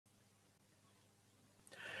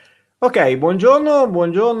Ok,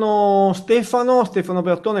 buongiorno Stefano. Stefano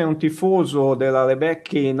Bertone è un tifoso della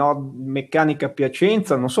Rebecchi Nord Meccanica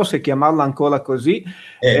Piacenza, non so se chiamarla ancora così,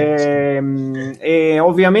 Sì. e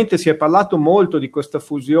ovviamente si è parlato molto di questa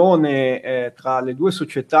fusione tra le due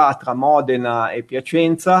società, tra Modena e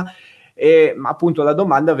Piacenza, ma appunto la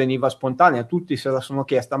domanda veniva spontanea, tutti se la sono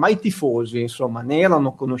chiesta, ma i tifosi insomma ne erano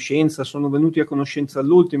a conoscenza, sono venuti a conoscenza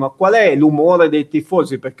all'ultimo, qual è l'umore dei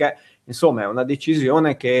tifosi? Perché insomma è una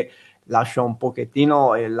decisione che lascia un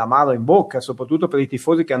pochettino l'amaro in bocca, soprattutto per i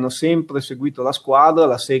tifosi che hanno sempre seguito la squadra,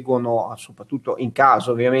 la seguono soprattutto in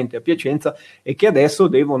casa ovviamente a Piacenza e che adesso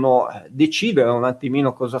devono decidere un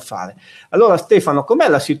attimino cosa fare. Allora Stefano, com'è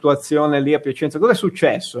la situazione lì a Piacenza? Cosa è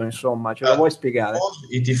successo insomma? Ce lo vuoi spiegare?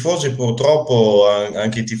 I tifosi purtroppo,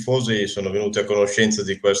 anche i tifosi sono venuti a conoscenza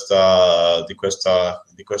di questa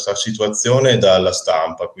situazione dalla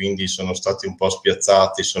stampa, quindi sono stati un po'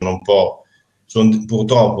 spiazzati,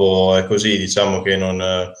 purtroppo è così, diciamo che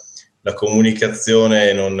la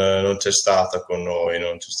comunicazione non c'è stata con noi,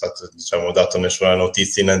 non c'è stata, diciamo, data nessuna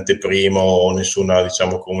notizia in anteprima o nessuna,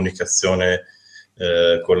 diciamo, comunicazione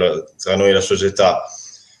tra noi e la società.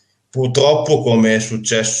 Purtroppo, come è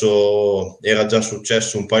successo, era già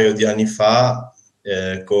successo un paio di anni fa,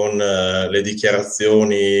 con le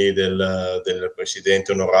dichiarazioni del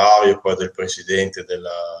presidente onorario, poi del presidente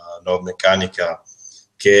della Nord Meccanica,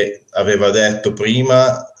 che aveva detto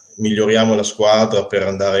prima miglioriamo la squadra per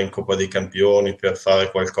andare in Coppa dei Campioni, per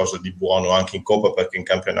fare qualcosa di buono anche in Coppa, perché in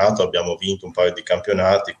campionato abbiamo vinto un paio di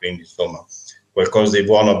campionati, quindi insomma qualcosa di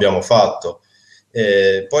buono abbiamo fatto.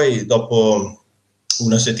 Poi dopo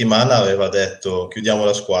una settimana aveva detto chiudiamo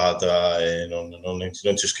la squadra e non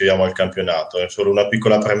ci iscriviamo al campionato. È solo una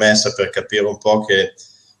piccola premessa per capire un po' che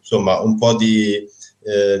insomma un po' di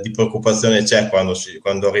preoccupazione c'è quando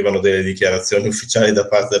arrivano delle dichiarazioni ufficiali da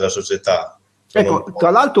parte della società. Sono un Ecco, tra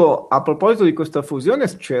po'. l'altro a proposito di questa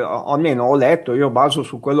fusione, o almeno ho letto, io baso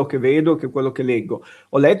su quello che vedo che quello che leggo,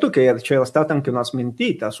 ho letto che c'era stata anche una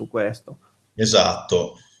smentita su questo.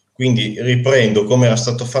 Esatto, quindi riprendo come era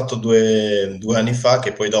stato fatto due anni fa,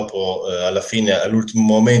 che poi dopo, alla fine, all'ultimo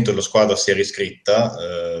momento, la squadra si è riscritta,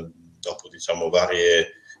 dopo diciamo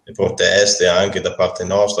varie proteste anche da parte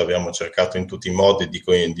nostra, abbiamo cercato in tutti i modi di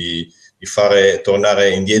fare tornare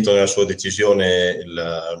indietro nella sua decisione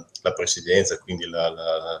la presidenza, quindi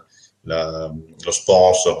lo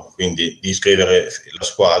sponsor, quindi di iscrivere la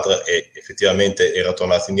squadra e effettivamente era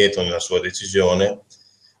tornato indietro nella sua decisione.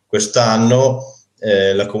 Quest'anno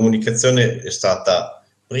la comunicazione è stata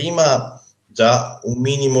prima già un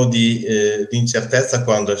minimo di incertezza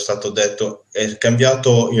quando è stato detto è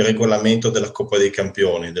cambiato il regolamento della Coppa dei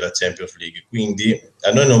Campioni, della Champions League, quindi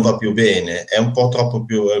a noi non va più bene, è un po' troppo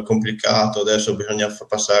più complicato, adesso bisogna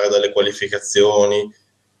passare dalle qualificazioni,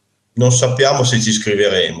 non sappiamo se ci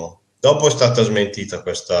iscriveremo. Dopo è stata smentita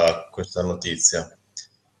questa notizia,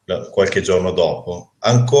 qualche giorno dopo.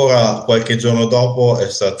 Ancora qualche giorno dopo è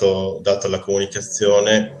stata data la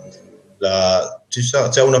comunicazione,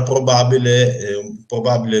 c'è un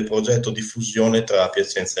probabile progetto di fusione tra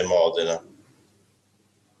Piacenza e Modena.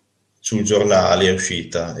 Sui giornali è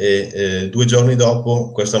uscita e 2 giorni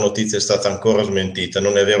dopo questa notizia è stata ancora smentita.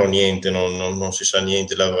 Non è vero niente, non si sa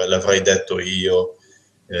niente, l'avrei detto io.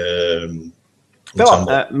 Ehm, Però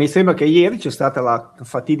diciamo, mi sembra che ieri c'è stata la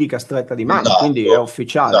fatidica stretta di mano, quindi è esatto,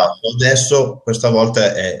 ufficiale. esatto. Adesso questa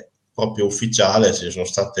volta è proprio ufficiale, è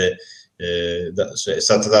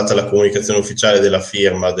stata data la comunicazione ufficiale della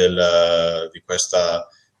firma di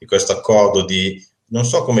questo accordo di, non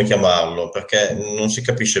so come chiamarlo, perché non si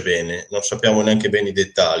capisce bene, non sappiamo neanche bene i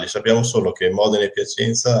dettagli, sappiamo solo che Modena e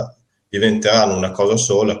Piacenza diventeranno una cosa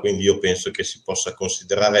sola, quindi io penso che si possa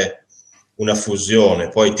considerare una fusione,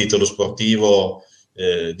 poi il titolo sportivo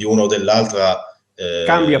di una o dell'altra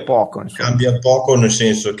Cambia poco, insomma. cambia poco, nel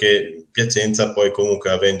senso che Piacenza poi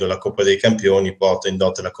comunque avendo la Coppa dei Campioni porta in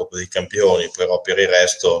dote la Coppa dei Campioni, però per il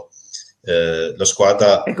resto la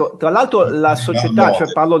squadra Ecco, tra l'altro la va a società, cioè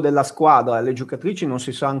Modena. parlo della squadra, le giocatrici non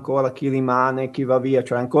si sa ancora chi rimane, chi va via,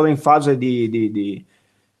 cioè è ancora in fase Beh, di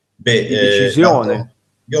decisione.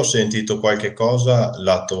 io ho sentito qualche cosa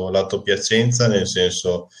lato Piacenza, nel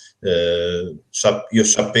senso, io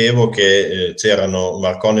sapevo che c'erano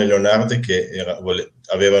Marcone e Leonardi che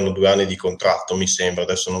avevano 2 anni di contratto, mi sembra,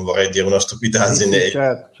 adesso non vorrei dire una Sì, sì, stupidaggine,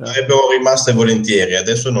 certo, certo. sarebbero rimaste volentieri,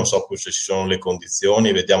 adesso non so se ci sono le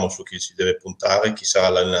condizioni, vediamo su chi si deve puntare, chi sarà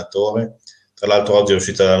l'allenatore. Tra l'altro oggi è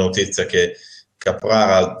uscita la notizia che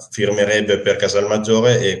Caprara firmerebbe per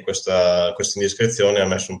Casalmaggiore e questa indiscrezione ha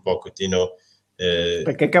messo un pochettino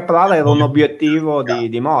Perché Caprara era un obiettivo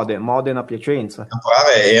di Modena-Piacenza.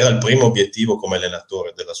 Caprara era il primo obiettivo come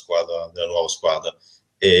allenatore della nuova squadra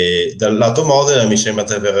E dal lato Modena mi sembra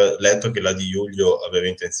di aver letto che la Di Giulio aveva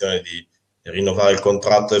intenzione di rinnovare il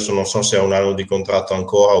contratto, adesso non so se ha un anno di contratto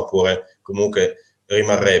ancora oppure comunque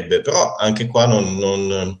rimarrebbe, però anche qua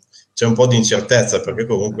c'è un po' di incertezza, perché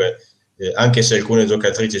comunque anche se alcune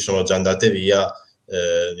giocatrici sono già andate via,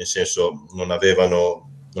 nel senso non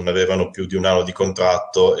avevano più di un anno di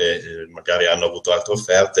contratto e magari hanno avuto altre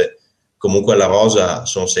offerte, comunque la rosa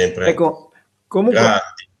sono sempre Ecco, comunque,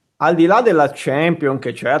 grandi. al di là della Champion,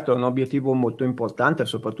 che certo è un obiettivo molto importante,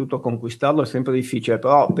 soprattutto conquistarlo è sempre difficile,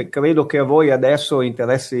 però credo che a voi adesso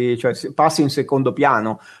interessi, cioè passi in secondo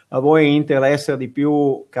piano, a voi interessa di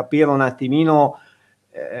più capire un attimino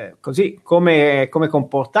così come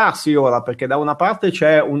comportarsi ora, perché da una parte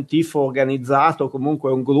c'è un tifo organizzato,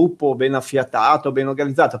 comunque un gruppo ben affiatato, ben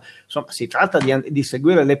organizzato, insomma si tratta di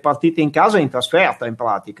seguire le partite in casa e in trasferta in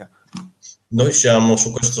pratica. Noi siamo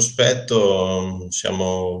su questo aspetto,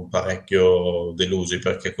 siamo parecchio delusi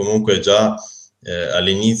perché comunque già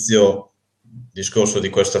all'inizio il discorso di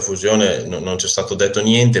questa fusione non c'è stato detto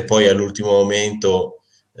niente, poi all'ultimo momento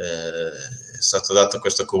è stata data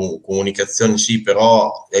questa comunicazione, sì,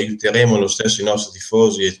 però aiuteremo lo stesso i nostri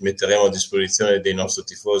tifosi e metteremo a disposizione dei nostri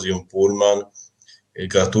tifosi un pullman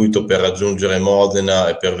gratuito per raggiungere Modena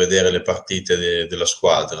e per vedere le partite della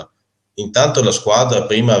squadra. Intanto la squadra,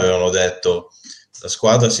 prima avevano detto, la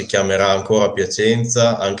squadra si chiamerà ancora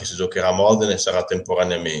Piacenza, anche se giocherà a Modena e sarà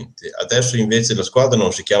temporaneamente. Adesso invece la squadra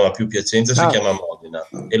non si chiama più Piacenza, si chiama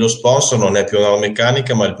Modena. E lo sponsor non è più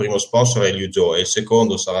Nordmeccanica, ma il primo sponsor è Liugio e il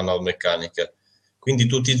secondo sarà Nordmeccanica. Quindi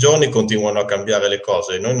tutti i giorni continuano a cambiare le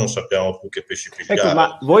cose e noi non sappiamo più che pesci Ecco, pigliare.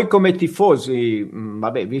 ma voi come tifosi,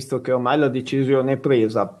 vabbè, visto che ormai la decisione è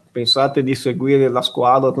presa, pensate di seguire la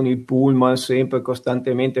squadra con il pullman sempre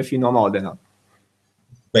costantemente fino a Modena?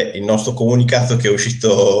 Beh, il nostro comunicato che è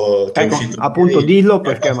uscito Ecco, appunto ieri dillo è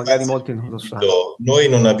perché magari abbastanza molti non lo sanno. esplicito. Noi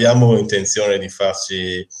non abbiamo intenzione di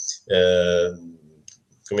farci, eh,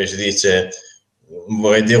 come si dice,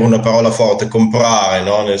 vorrei dire una parola forte, comprare,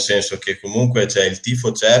 no? Nel senso che comunque il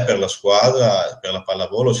tifo c'è per la squadra, per la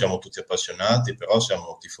pallavolo siamo tutti appassionati, però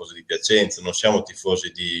siamo tifosi di Piacenza, non siamo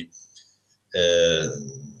tifosi di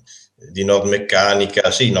Nordmeccanica.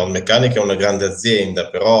 Sì, Nordmeccanica è una grande azienda,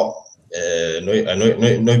 però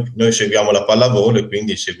noi seguiamo la pallavolo e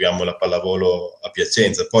quindi seguiamo la pallavolo a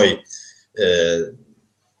Piacenza. Poi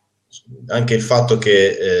anche il fatto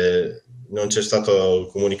che non c'è stato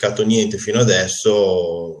comunicato niente fino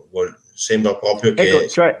adesso sembra proprio Ecco, che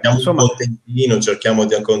cioè, siamo un insomma, contentino, cerchiamo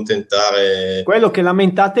di accontentare. quello che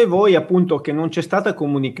lamentate voi appunto che non c'è stata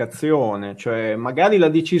comunicazione, cioè magari la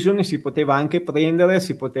decisione si poteva anche prendere,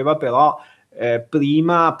 si poteva però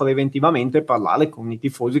prima preventivamente parlare con i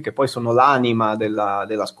tifosi che poi sono l'anima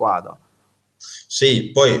della squadra.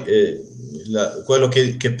 Sì, poi quello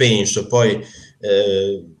che penso, poi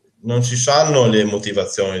non si sanno le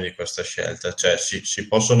motivazioni di questa scelta, cioè si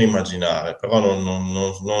possono immaginare, però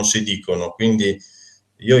non si dicono. Quindi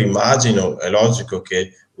io immagino, è logico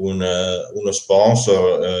che uno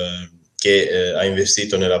sponsor che ha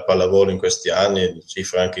investito nella pallavolo in questi anni,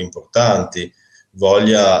 cifre anche importanti,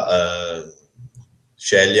 voglia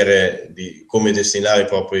scegliere di come destinare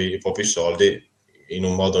i propri soldi in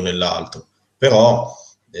un modo o nell'altro. Però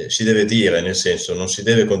si deve dire, nel senso, non si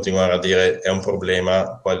deve continuare a dire è un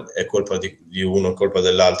problema, è colpa di uno, è colpa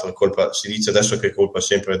dell'altro, si dice adesso che è colpa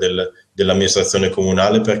sempre dell'amministrazione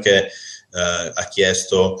comunale perché ha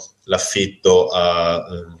chiesto l'affitto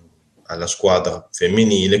alla squadra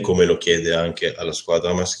femminile, come lo chiede anche alla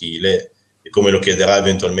squadra maschile e come lo chiederà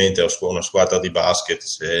eventualmente a una squadra di basket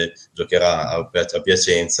se giocherà a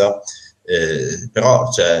Piacenza. Però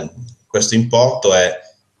questo importo è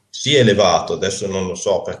sì elevato, adesso non lo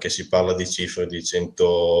so perché si parla di cifre di Vabbè,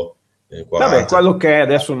 140 quello che è,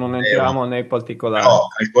 adesso non euro, entriamo nei particolari. però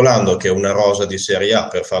calcolando che una rosa di Serie A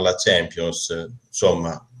per fare la Champions,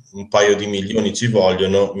 insomma, un paio di milioni ci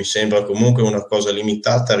vogliono, mi sembra comunque una cosa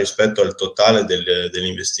limitata rispetto al totale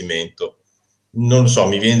dell'investimento. Non lo so,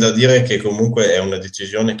 mi viene da dire che comunque è una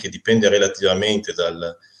decisione che dipende relativamente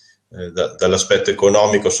dall'aspetto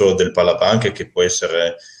economico solo del palabanche, che può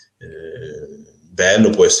essere bello,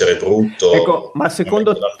 può essere brutto. Ecco, ma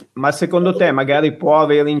secondo te magari può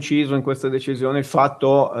aver inciso in questa decisione il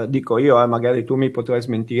fatto, dico io, magari tu mi potrai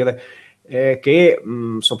smentire, che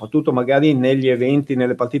soprattutto magari negli eventi,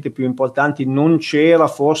 nelle partite più importanti, non c'era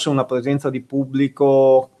forse una presenza di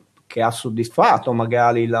pubblico che ha soddisfatto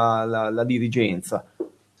magari la dirigenza?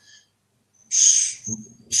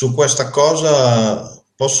 Su questa cosa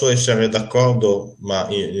posso essere d'accordo, ma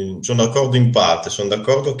sono d'accordo in parte. Sono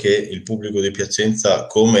d'accordo che il pubblico di Piacenza,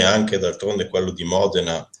 come anche d'altronde quello di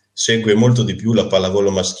Modena, segue molto di più la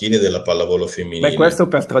pallavolo maschile della pallavolo Beh, femminile. questo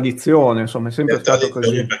per tradizione, insomma, è sempre Per stato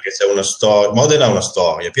tradizione, così. perché c'è una storia, Modena ha una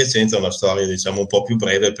storia, Piacenza ha una storia diciamo un po' più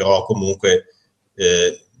breve, però comunque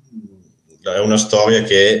eh, è una storia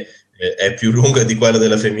che è più lunga di quella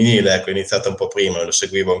della femminile, ecco, è iniziata un po' prima, lo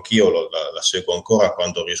seguivo anch'io, la seguo ancora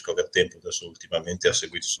quando riesco a avere tempo, adesso ultimamente ho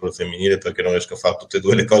seguito solo il femminile perché non riesco a fare tutte e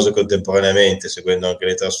due le cose contemporaneamente, seguendo anche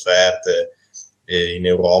le trasferte in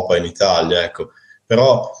Europa e in Italia, ecco.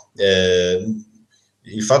 Però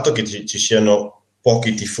il fatto che ci siano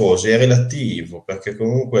pochi tifosi è relativo, perché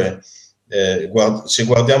comunque se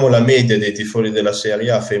guardiamo la media dei tifosi della Serie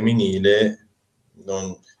A femminile,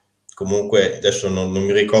 non, comunque adesso non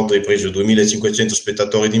mi ricordo i presi, 2500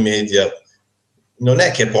 spettatori di media, non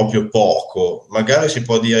è che è proprio poco, magari si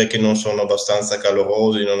può dire che non sono abbastanza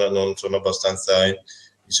calorosi, non sono abbastanza,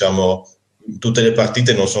 diciamo, tutte le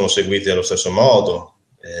partite non sono seguite allo stesso modo.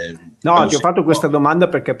 No, Quello ti ho sì, fatto questa domanda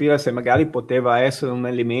per capire se magari poteva essere un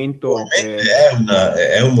elemento probabilmente che...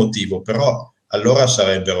 è un motivo, però allora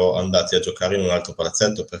sarebbero andati a giocare in un altro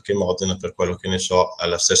palazzetto perché Modena, per quello che ne so, ha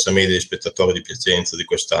la stessa media di spettatori di Piacenza di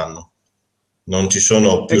quest'anno. Non ci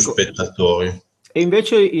sono più Ecco, spettatori. e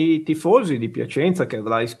invece i tifosi di Piacenza, che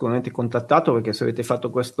avrai sicuramente contattato perché se avete fatto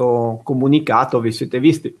questo comunicato, vi siete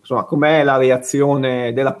visti, insomma, com'è la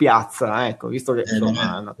reazione della piazza? Ecco, visto che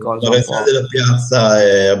insomma è una La cosa un reazione po'... della piazza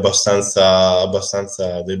è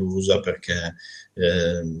abbastanza delusa perché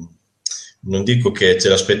non dico che ce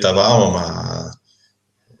l'aspettavamo, ma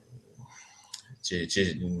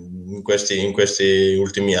in questi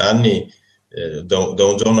ultimi anni da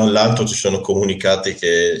un giorno all'altro ci sono comunicati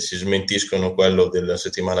che si smentiscono quello della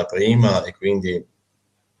settimana prima e quindi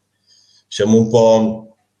siamo un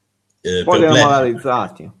po' un po' perplessi,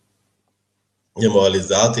 demoralizzati.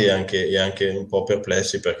 demoralizzati e anche un po'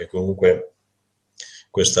 perplessi perché comunque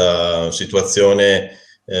questa situazione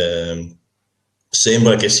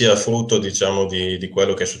sembra che sia frutto, diciamo, di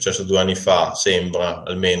quello che è successo 2 anni fa, sembra,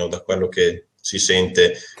 almeno da quello che si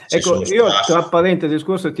sente, ci Ecco, sono io sprazzi. tra parentesi,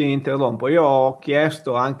 scusa, ti interrompo. Io ho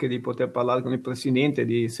chiesto anche di poter parlare con il presidente,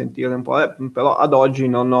 di sentire un po', però ad oggi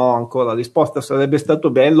non ho ancora risposta. Sarebbe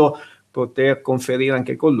stato bello poter conferire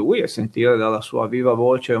anche con lui e sentire dalla sua viva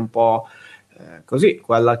voce un po' così,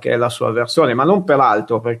 quella che è la sua versione, ma non per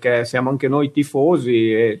altro, perché siamo anche noi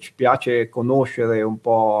tifosi e ci piace conoscere un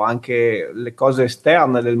po' anche le cose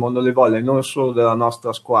esterne del mondo del volley, non solo della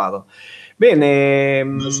nostra squadra. Bene,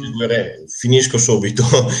 Finisco subito.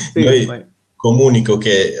 sì, Noi comunico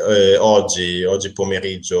che oggi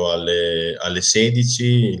pomeriggio alle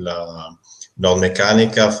 16 la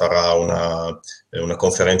Nordmeccanica farà una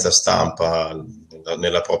conferenza stampa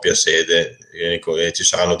nella propria sede e ci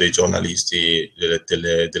saranno dei giornalisti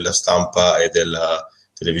della stampa e della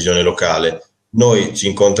televisione locale. Noi ci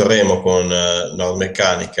incontreremo con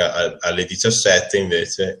Nordmeccanica alle 17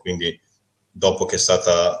 invece, quindi dopo che è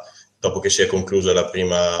stata dopo che si è conclusa la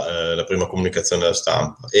prima comunicazione della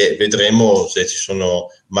stampa e vedremo se ci sono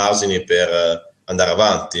margini per andare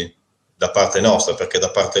avanti da parte nostra, perché da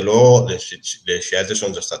parte loro le scelte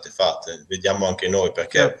sono già state fatte. Vediamo anche noi,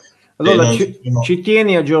 perché certo. se Allora non ci sono, ci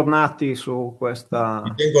tieni aggiornati su mi questa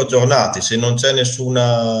tengo aggiornati, se non c'è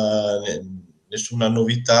nessuna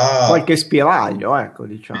novità, qualche spiraglio, ecco,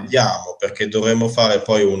 diciamo. vediamo, perché dovremmo fare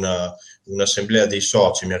poi un'assemblea dei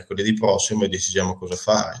soci mercoledì prossimo e decidiamo cosa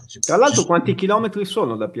fare. Tra l'altro, quanti chilometri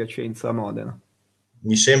sono da Piacenza a Modena?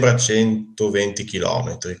 Mi sembra 120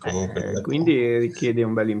 chilometri, comunque non è poco. Quindi richiede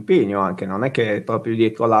un bel impegno anche, non è che è proprio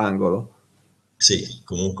dietro l'angolo. Sì,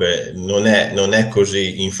 comunque non è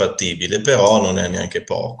così infattibile, però non è neanche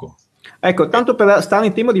poco. Ecco, tanto per stare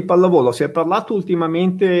in tema di pallavolo, si è parlato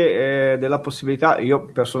ultimamente della possibilità, io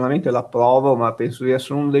personalmente la provo, ma penso di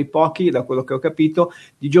essere uno dei pochi, da quello che ho capito,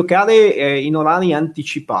 di giocare in orari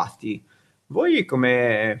anticipati. Voi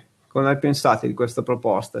come pensate di questa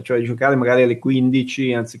proposta? Cioè giocare magari alle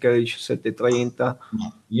 15 anziché alle 17:30?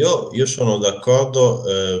 Io sono d'accordo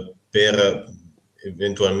per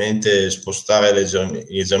eventualmente spostare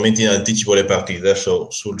leggermente in anticipo le partite.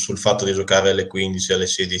 Adesso sul fatto di giocare alle 15, alle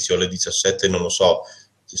 16 o alle 17 non lo so.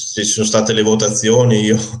 Se ci sono state le votazioni,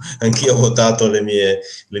 anch'io ho votato il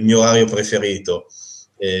mio orario preferito.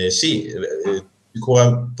 Sì,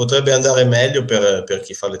 potrebbe andare meglio per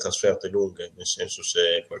chi fa le trasferte lunghe, nel senso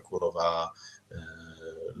se qualcuno va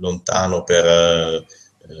lontano per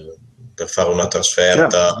fare una Certo,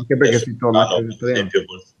 trasferta, anche perché adesso si torna più di per prima. esempio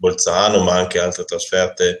Bolzano, ma anche altre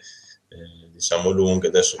trasferte diciamo lunghe,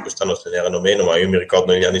 adesso quest'anno se ne erano meno, ma io mi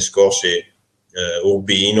ricordo negli anni scorsi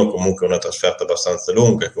Urbino comunque una trasferta abbastanza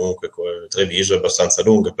lunga, comunque Treviso è abbastanza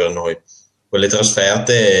lunga per noi. Quelle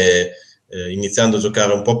trasferte iniziando a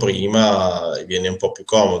giocare un po' prima viene un po' più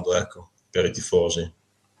comodo, ecco, per i tifosi.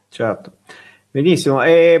 Certo. Benissimo.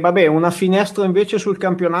 E vabbè, una finestra invece sul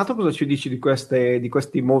campionato, cosa ci dici di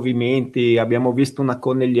questi movimenti? Abbiamo visto una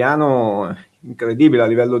Conegliano incredibile a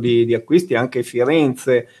livello di acquisti, anche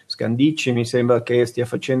Firenze, Scandicci mi sembra che stia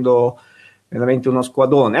facendo veramente uno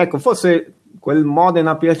squadrone. Ecco, forse quel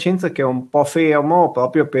Modena-Piacenza che è un po' fermo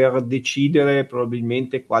proprio per decidere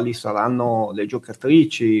probabilmente quali saranno le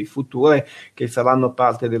giocatrici future che saranno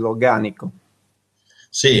parte dell'organico.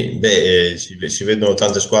 Sì, beh, si vedono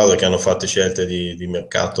tante squadre che hanno fatto scelte di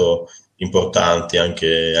mercato importanti,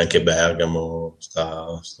 anche Bergamo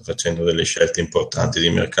sta facendo delle scelte importanti di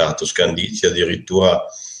mercato. Scandicci addirittura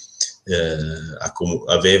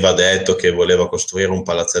aveva detto che voleva costruire un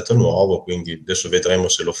palazzetto nuovo, quindi adesso vedremo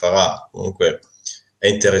se lo farà. Comunque è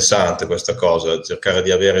interessante questa cosa, cercare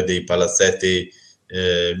di avere dei palazzetti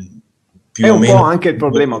eh, È più o un po' meno anche il di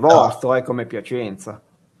problema qualità. vostro, come Piacenza.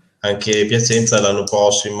 Anche Piacenza l'anno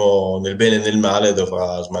prossimo, nel bene e nel male,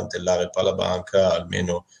 dovrà smantellare il Palabanca,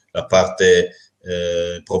 almeno la parte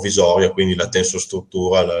provvisoria, quindi la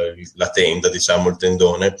tensostruttura, la tenda, diciamo il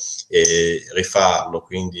tendone, e rifarlo.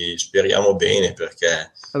 Quindi speriamo bene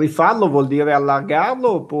perché Rifarlo vuol dire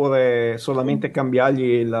allargarlo oppure solamente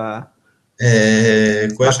cambiargli la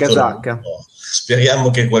questo non lo casacca? so. Speriamo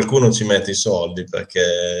che qualcuno ci metta i soldi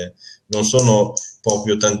perché non sono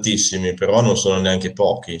proprio tantissimi, però non sono neanche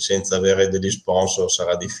pochi. Senza avere degli sponsor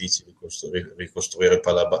sarà difficile ricostruire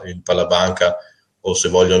il Palabanca o se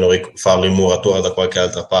vogliono farlo in muratura da qualche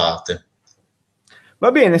altra parte.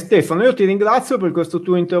 Va bene Stefano, io ti ringrazio per questo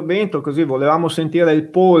tuo intervento, così volevamo sentire il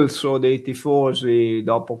polso dei tifosi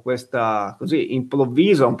dopo questa così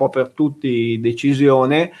improvvisa, un po' per tutti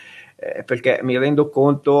decisione, perché mi rendo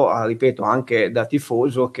conto, ripeto, anche da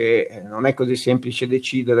tifoso che non è così semplice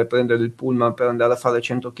decidere, prendere il pullman per andare a fare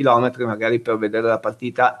 100 km, magari per vedere la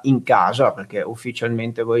partita in casa, perché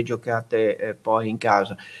ufficialmente voi giocate poi in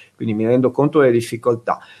casa, quindi mi rendo conto delle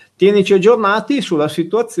difficoltà. Tienici aggiornati sulla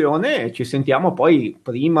situazione e ci sentiamo poi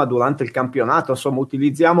prima, durante il campionato. Insomma,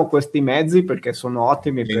 utilizziamo questi mezzi perché sono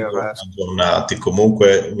ottimi per... Tengo aggiornati.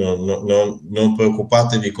 Comunque non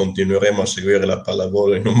preoccupatevi, continueremo a seguire la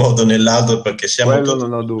pallavolo in un modo o nell'altro perché siamo quello tutti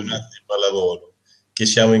non ho dubbi. appassionati di pallavolo. Che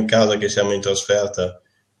siamo in casa, che siamo in trasferta,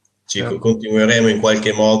 Certo. continueremo in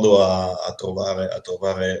qualche modo a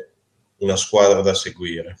trovare una squadra da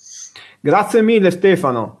seguire. Grazie mille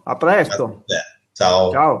Stefano, a Grazie a presto. te.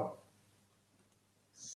 Ciao. Ciao.